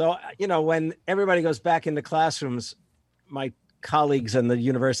 So, when everybody goes back into classrooms, my colleagues in the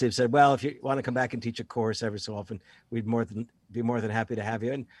university have said, well, if you want to come back and teach a course every so often, we'd be more than happy to have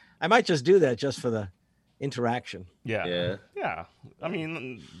you. And I might just do that just for the interaction. yeah. I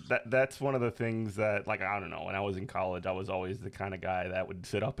mean, that's one of the things that, like, I don't know. When I was in college, I was always the kind of guy that would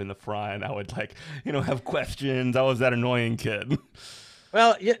sit up in the front. I would have questions. I was that annoying kid.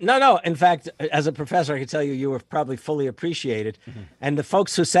 Well, no. In fact, as a professor, I can tell you were probably fully appreciated. And the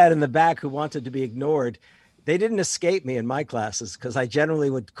folks who sat in the back who wanted to be ignored, they didn't escape me in my classes because I generally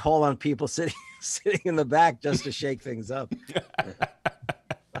would call on people sitting in the back just to shake things up.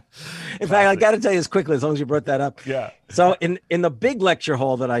 In fact, I got to tell you this quickly, as long as you brought that up. Yeah. So in the big lecture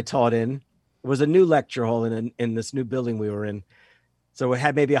hall that I taught in, was a new lecture hall in this new building we were in. So we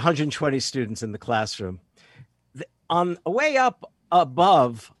had maybe 120 students in the classroom. On way up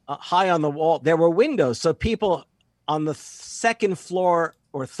above, high on the wall, there were windows. So people on the second floor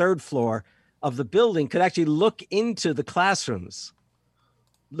or third floor of the building could actually look into the classrooms,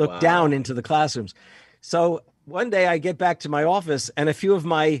 look down into the classrooms. So one day I get back to my office and a few of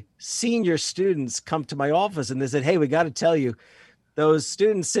my senior students come to my office and they said, hey, we got to tell you, those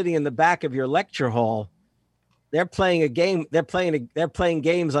students sitting in the back of your lecture hall, they're playing a game. They're playing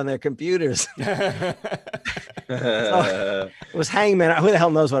games on their computers. So it was Hangman. Who the hell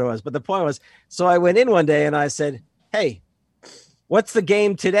knows what it was? But the point was, so I went in one day and I said, hey, what's the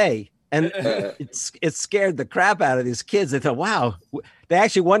game today? And it scared the crap out of these kids. They thought, wow. They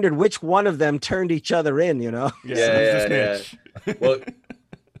actually wondered which one of them turned each other in, Yeah. Well,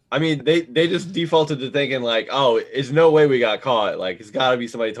 I mean, they just defaulted to thinking like, oh, there's no way we got caught. Like, it's got to be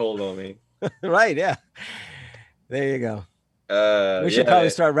somebody told on me. Right, yeah. There you go. We should probably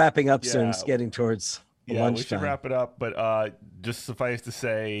start wrapping up soon. It's getting towards lunchtime. We should wrap it up. But just suffice to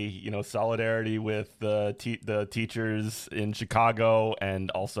say, solidarity with the teachers in Chicago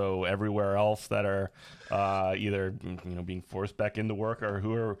and also everywhere else that are either being forced back into work or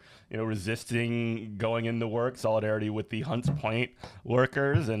who are resisting going into work. Solidarity with the Hunts Point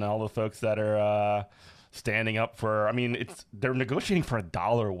workers and all the folks that are standing up for. I mean, they're negotiating for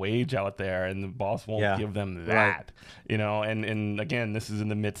 $1 wage out there, and the boss won't give them that. Right. And again, this is in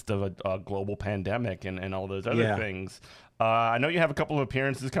the midst of a global pandemic and all those other things. I know you have a couple of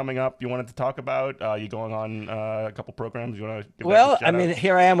appearances coming up you wanted to talk about. You going on a couple programs? You want to? Well, I mean,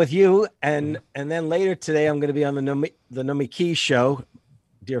 here I am with you, and then later today I'm going to be on the Nomi Key show,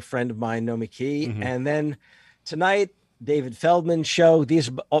 dear friend of mine, Nomi Key, and then tonight David Feldman show. These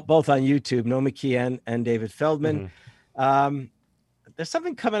are both on YouTube, Nomi Key and David Feldman. There's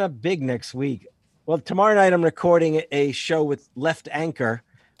something coming up big next week. Well, tomorrow night I'm recording a show with Left Anchor.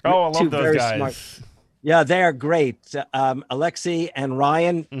 Oh, I love those guys. Smart. Yeah, they are great. Alexei and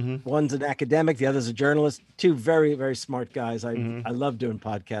Ryan, one's an academic, the other's a journalist. Two very, very smart guys. I love doing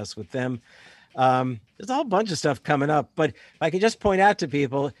podcasts with them. There's a whole bunch of stuff coming up. But if I can just point out to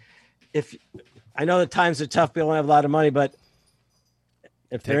people, I know the times are tough, people don't have a lot of money, but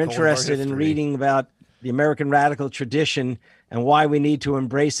if they're interested in reading about the American radical tradition and why we need to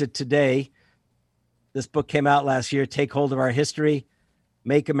embrace it today, this book came out last year, Take Hold of Our History,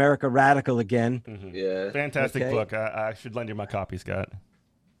 Make America Radical Again. Yeah. Fantastic book. I should lend you my copy, Scott.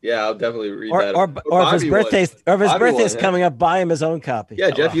 Yeah, I'll definitely read that. Or if his birthday's coming up, buy him his own copy.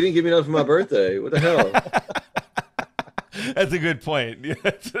 Yeah, Jeff, you didn't give me enough for my birthday. What the hell? That's a good point.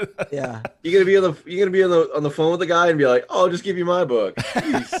 Yeah. You're gonna be on the phone with the guy and be like, "Oh, I'll just give you my book."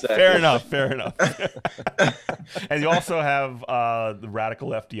 Fair enough. And you also have the Radical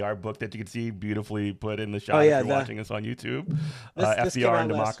FDR book that you can see beautifully put in the shot if you're watching us on YouTube. This came FDR out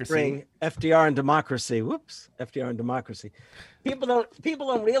and last Democracy. spring. FDR and Democracy. Whoops. FDR and Democracy. People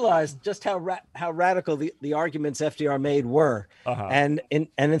don't realize just how radical the arguments FDR made were. And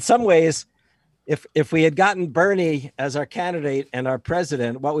in some ways, if we had gotten Bernie as our candidate and our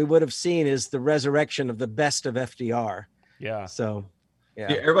president, what we would have seen is the resurrection of the best of FDR. Yeah. So,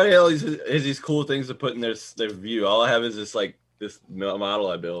 yeah. Everybody else has these cool things to put in their view. All I have is this model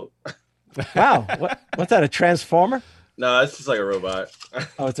I built. Wow. What's that? A transformer? No, it's just like a robot.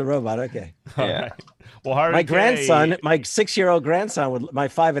 Oh, it's a robot. Okay. Yeah. Right. Well, Harvey My K, grandson, my 6-year-old grandson my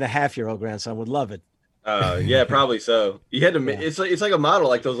 5.5-year-old grandson would love it. Yeah, probably so. You had to. Yeah. It's like a model,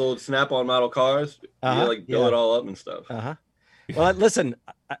 like those old Snap-on model cars. You build it all up and stuff. Well, listen,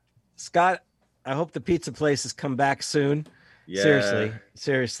 Scott. I hope the pizza place has come back soon. Yeah.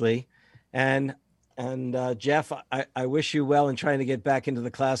 Seriously, and Jeff, I wish you well in trying to get back into the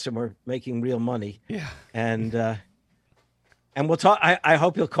classroom or making real money. Yeah. And we'll talk. I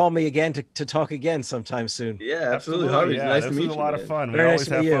hope you'll call me again to talk again sometime soon. Yeah, absolutely. Harvey, nice to meet you. This was a lot of fun. Very We nice always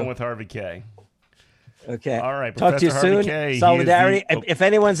to have fun you. with Harvey K. Okay. All right. Talk to you Professor Harvey soon. K, Solidarity. he is If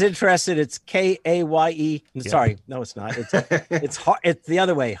anyone's interested, it's KAYE. Sorry, no, it's not. It's the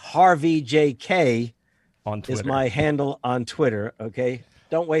other way. Harvey JK on Twitter. is my handle on Twitter. Okay.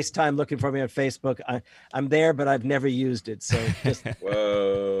 Don't waste time looking for me on Facebook. I'm there, but I've never used it. So just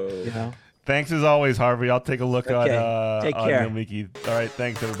whoa. Thanks as always, Harvey. I'll take a look Okay. Take on care. Neil Miki. All right.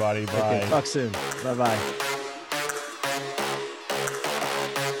 Thanks, everybody. Bye. Okay, talk soon. Bye-bye.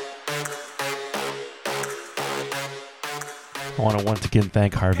 I want to once again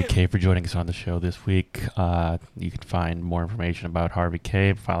thank Harvey K for joining us on the show this week. You can find more information about Harvey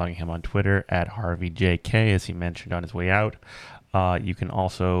K following him on Twitter at HarveyJK, as he mentioned on his way out. You can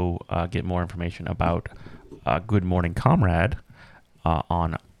also get more information about Good Morning Comrade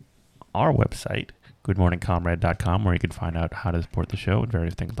on our website, goodmorningcomrade.com, where you can find out how to support the show and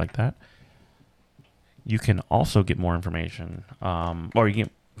various things like that. You can also get more information, or you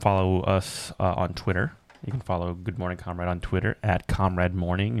can follow us on Twitter. You can follow Good Morning Comrade on Twitter at Comrade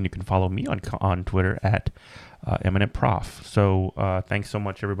Morning, and you can follow me on Twitter at Eminent Prof. So thanks so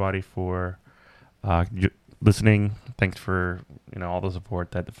much, everybody, for listening. Thanks for all the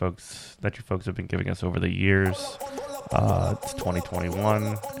support that you folks have been giving us over the years. It's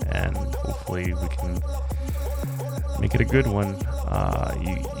 2021, and hopefully we can make it a good one.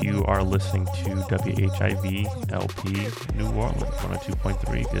 You are listening to WHIV LP New Orleans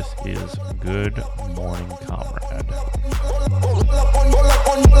 102.3. This is Good Morning Comrade.